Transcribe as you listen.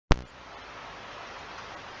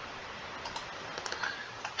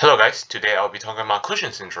Hello guys, today I'll be talking about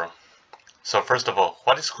Cushing syndrome. So first of all,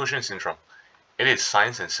 what is Cushing syndrome? It is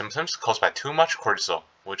signs and symptoms caused by too much cortisol,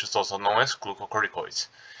 which is also known as glucocorticoids.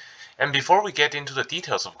 And before we get into the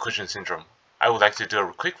details of Cushing syndrome, I would like to do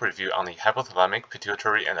a quick review on the hypothalamic,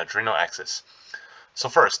 pituitary, and adrenal axis. So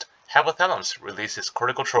first, hypothalamus releases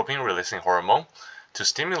corticotropin-releasing hormone to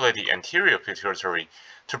stimulate the anterior pituitary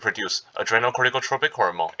to produce adrenocorticotropic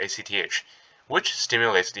hormone, ACTH, which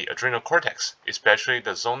stimulates the adrenal cortex, especially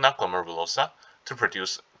the zona glomerulosa, to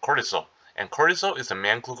produce cortisol. And cortisol is the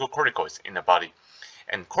main glucocorticoid in the body.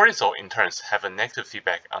 And cortisol in turn have a negative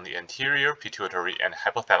feedback on the anterior pituitary and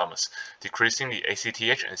hypothalamus, decreasing the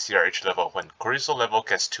ACTH and CRH level when cortisol level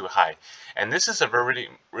gets too high. And this is a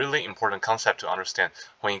really important concept to understand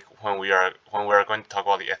when we are going to talk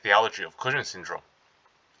about the etiology of Cushing syndrome.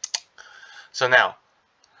 So now,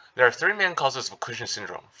 there are three main causes of Cushing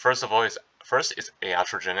syndrome. First is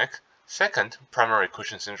iatrogenic, second, primary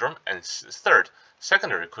Cushing syndrome, and third,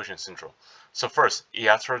 secondary Cushing syndrome. So first,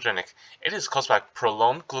 iatrogenic. It is caused by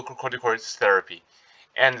prolonged glucocorticoid therapy.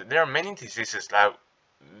 And there are many diseases that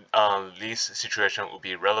this situation would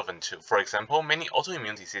be relevant to. For example, many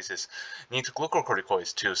autoimmune diseases need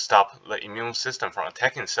glucocorticoids to stop the immune system from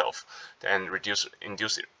attacking itself and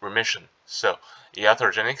induce remission. So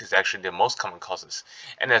iatrogenic is actually the most common causes.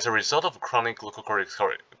 And as a result of chronic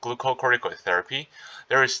glucocorticoid therapy,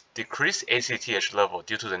 there is decreased ACTH level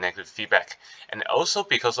due to the negative feedback. And also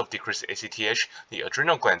because of decreased ACTH, the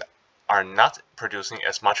adrenal gland are not producing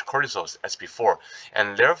as much cortisol as before,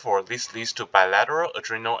 and therefore this leads to bilateral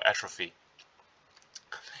adrenal atrophy.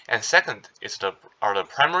 And second are the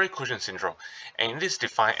primary Cushing syndrome, and it is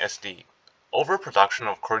defined as the overproduction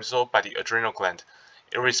of cortisol by the adrenal gland,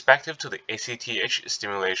 irrespective to the ACTH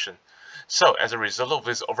stimulation. So as a result of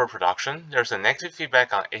this overproduction, there's a negative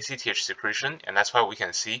feedback on ACTH secretion, and that's why we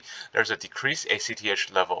can see there's a decreased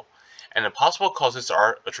ACTH level. And the possible causes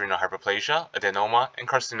are adrenal hyperplasia, adenoma, and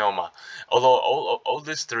carcinoma, although all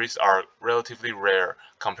these three are relatively rare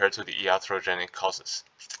compared to the iatrogenic causes.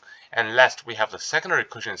 And last, we have the secondary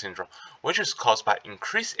Cushing syndrome, which is caused by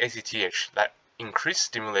increased ACTH, that increased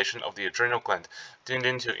stimulation of the adrenal gland,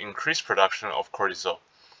 leading to increased production of cortisol,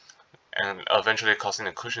 and eventually causing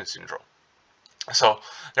the Cushing syndrome. So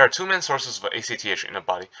there are two main sources of ACTH in the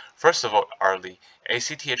body. First of all are the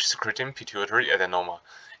ACTH secreting pituitary adenoma.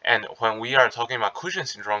 And when we are talking about Cushing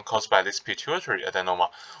syndrome caused by this pituitary adenoma,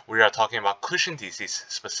 we are talking about Cushing disease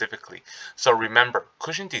specifically. So remember,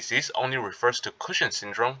 Cushing disease only refers to Cushing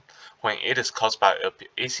syndrome when it is caused by a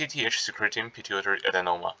ACTH secreting pituitary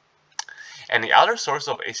adenoma. And the other source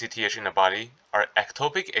of ACTH in the body are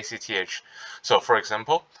ectopic ACTH. So for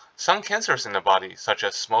example, some cancers in the body, such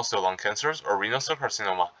as small cell lung cancers or renal cell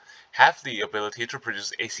carcinoma, have the ability to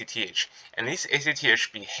produce ACTH, and this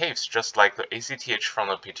ACTH behaves just like the ACTH from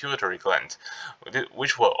the pituitary gland,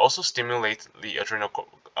 which will also stimulate the adrenal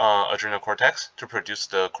cortex to produce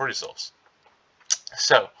the cortisols.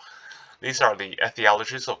 So, these are the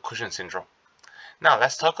etiologies of Cushing syndrome. Now,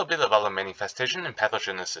 let's talk a bit about the manifestation and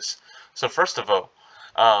pathogenesis. So first of all,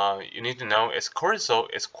 you need to know is cortisol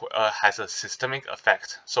has a systemic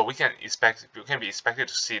effect. So we can be expected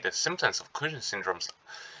to see the symptoms of Cushing syndromes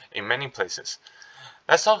in many places.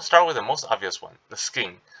 Let's start with the most obvious one, the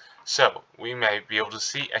skin. So we may be able to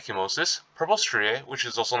see ecchymosis, purple striae, which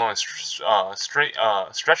is also known as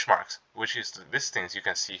stretch marks, which is these things you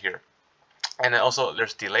can see here. And then also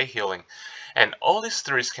there's delay healing. And all these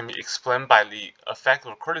three can be explained by the effect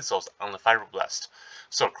of cortisol on the fibroblast.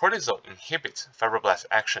 So cortisol inhibits fibroblast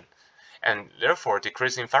action, and therefore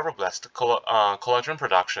decreasing fibroblast collagen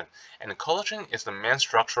production. And collagen is the main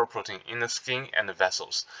structural protein in the skin and the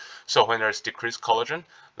vessels. So when there's decreased collagen,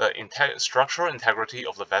 the structural integrity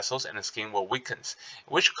of the vessels and the skin will weaken,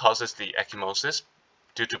 which causes the ecchymosis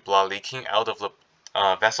due to blood leaking out of the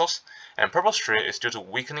vessels, and purple striae is due to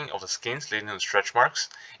weakening of the skin leading to stretch marks,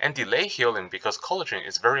 and delay healing because collagen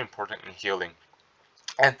is very important in healing.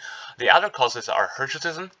 And the other causes are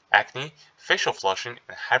hirsutism, acne, facial flushing,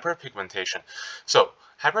 and hyperpigmentation. So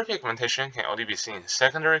hyperpigmentation can only be seen in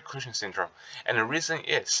secondary Cushing syndrome, and the reason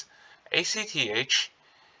is ACTH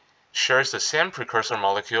shares the same precursor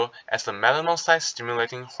molecule as the melanocyte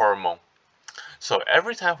stimulating hormone. So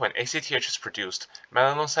every time when ACTH is produced,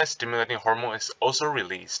 melanocyte stimulating hormone is also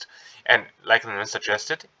released. And like the name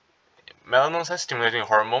suggested, melanocyte stimulating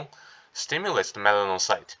hormone stimulates the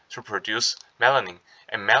melanocyte to produce melanin,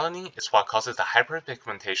 and melanin is what causes the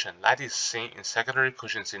hyperpigmentation that is seen in secondary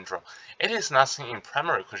Cushing syndrome. It is not seen in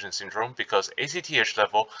primary Cushing syndrome because ACTH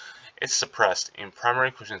level is suppressed in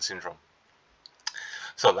primary Cushing syndrome.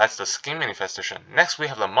 So that's the skin manifestation. Next, we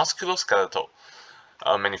have the musculoskeletal.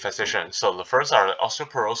 manifestations. So the first are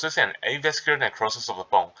osteoporosis and avascular necrosis of the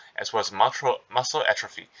bone, as well as muscle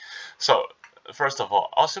atrophy. So first of all,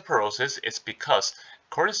 osteoporosis is because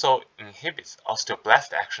cortisol inhibits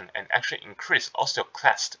osteoblast action and actually increase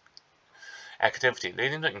osteoclast activity,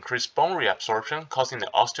 leading to increased bone reabsorption, causing the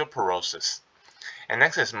osteoporosis. And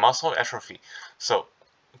next is muscle atrophy. So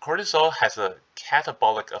cortisol has a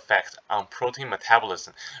catabolic effect on protein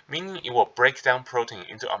metabolism, meaning it will break down protein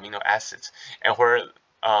into amino acids. And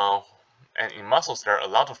in muscles there are a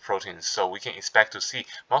lot of proteins, so we can expect to see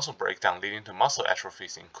muscle breakdown leading to muscle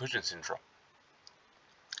atrophies in Cushing syndrome.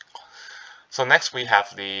 So next we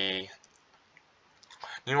have the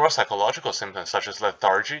neuropsychological symptoms such as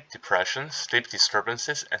lethargy, depression, sleep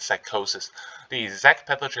disturbances, and psychosis. The exact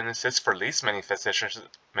pathogenesis for these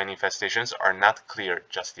manifestations are not clear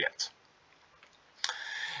just yet.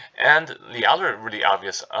 And the other really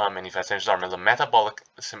obvious manifestations are the metabolic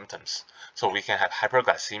symptoms. So we can have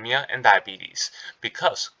hyperglycemia and diabetes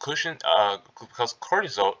because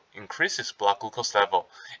cortisol increases blood glucose level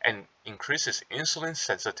and increases insulin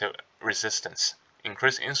resistance.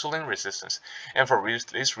 And for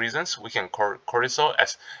these reasons, we can call cortisol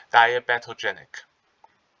as diabetogenic.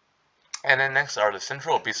 And then next are the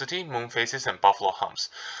central obesity, moon phases, and buffalo humps.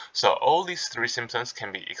 So all these three symptoms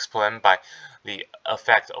can be explained by the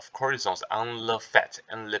effect of cortisol on the fat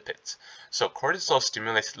and lipids. So cortisol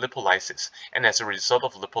stimulates lipolysis, and as a result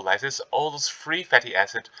of lipolysis, all those free fatty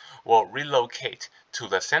acids will relocate to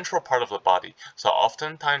the central part of the body. So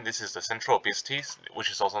oftentimes this is the central obesity,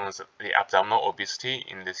 which is also known as the abdominal obesity.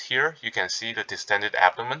 In this here, you can see the distended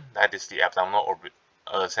abdomen. That is the abdominal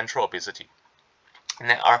central obesity. And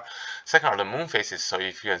then our second are the moon phases. So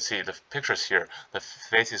if you can see the pictures here, the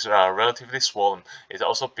face is relatively swollen. It's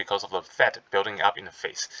also because of the fat building up in the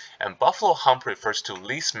face. And buffalo hump refers to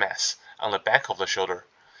least mass on the back of the shoulder.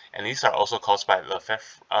 And these are also caused by the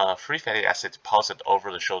free fatty acid deposit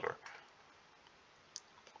over the shoulder.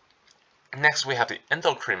 Next, we have the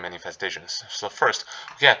endocrine manifestations. So first,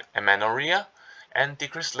 we have amenorrhea and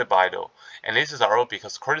decreased libido. And this is all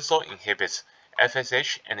because cortisol inhibits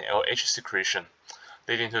FSH and LH secretion,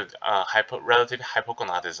 leading to relative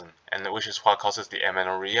hypogonadism, and which is what causes the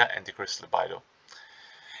amenorrhea and decreased libido.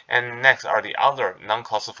 And next are the other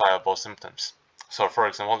non-classifiable symptoms. So for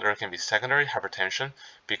example, there can be secondary hypertension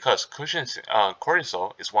because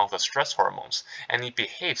cortisol is one of the stress hormones, and it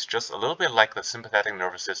behaves just a little bit like the sympathetic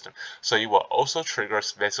nervous system. So it will also trigger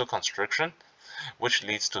vasoconstriction, which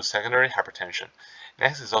leads to secondary hypertension.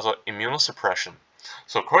 Next is also immunosuppression.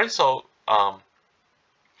 So cortisol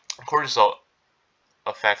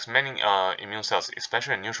affects many immune cells,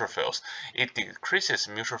 especially neutrophils. It decreases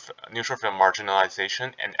neutrophil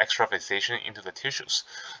marginalization and extravasation into the tissues.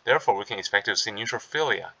 Therefore, we can expect to see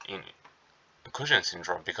neutrophilia in Cushing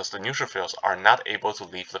syndrome because the neutrophils are not able to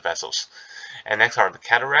leave the vessels. And next are the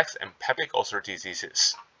cataracts and peptic ulcer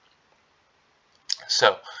diseases.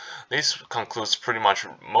 So, this concludes pretty much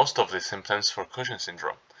most of the symptoms for Cushing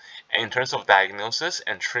syndrome. And in terms of diagnosis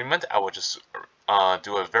and treatment, I will just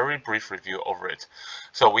do a very brief review over it.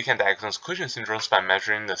 So we can diagnose Cushing syndrome by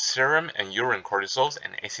measuring the serum and urine cortisols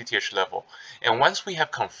and ACTH level. And once we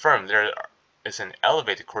have confirmed there is an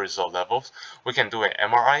elevated cortisol levels, we can do an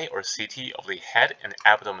MRI or CT of the head and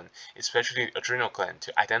abdomen, especially the adrenal gland,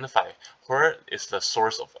 to identify where is the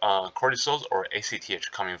source of cortisols or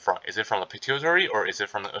ACTH coming from. Is it from the pituitary or is it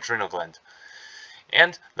from the adrenal gland?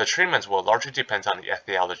 And the treatment will largely depend on the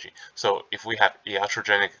etiology. So if we have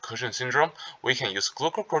iatrogenic Cushing syndrome, we can use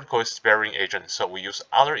glucocorticoid sparing agent. So we use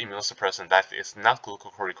other immunosuppressant that is not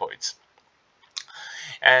glucocorticoids.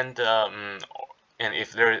 And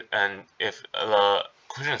if the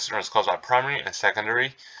Cushing syndrome is caused by primary and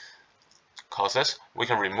secondary causes, we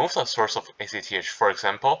can remove the source of ACTH. For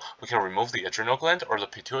example, we can remove the adrenal gland or the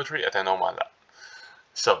pituitary adenoma.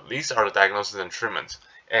 So these are the diagnosis and treatments,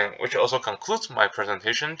 and which also concludes my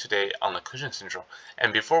presentation today on the Cushing syndrome.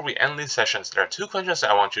 And before we end these sessions, there are two questions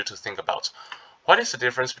I want you to think about. What is the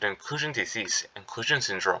difference between Cushing disease and Cushing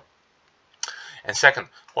syndrome? And second,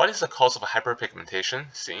 what is the cause of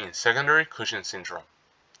hyperpigmentation seen in secondary Cushing syndrome?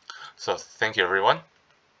 So thank you everyone,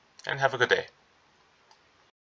 and have a good day.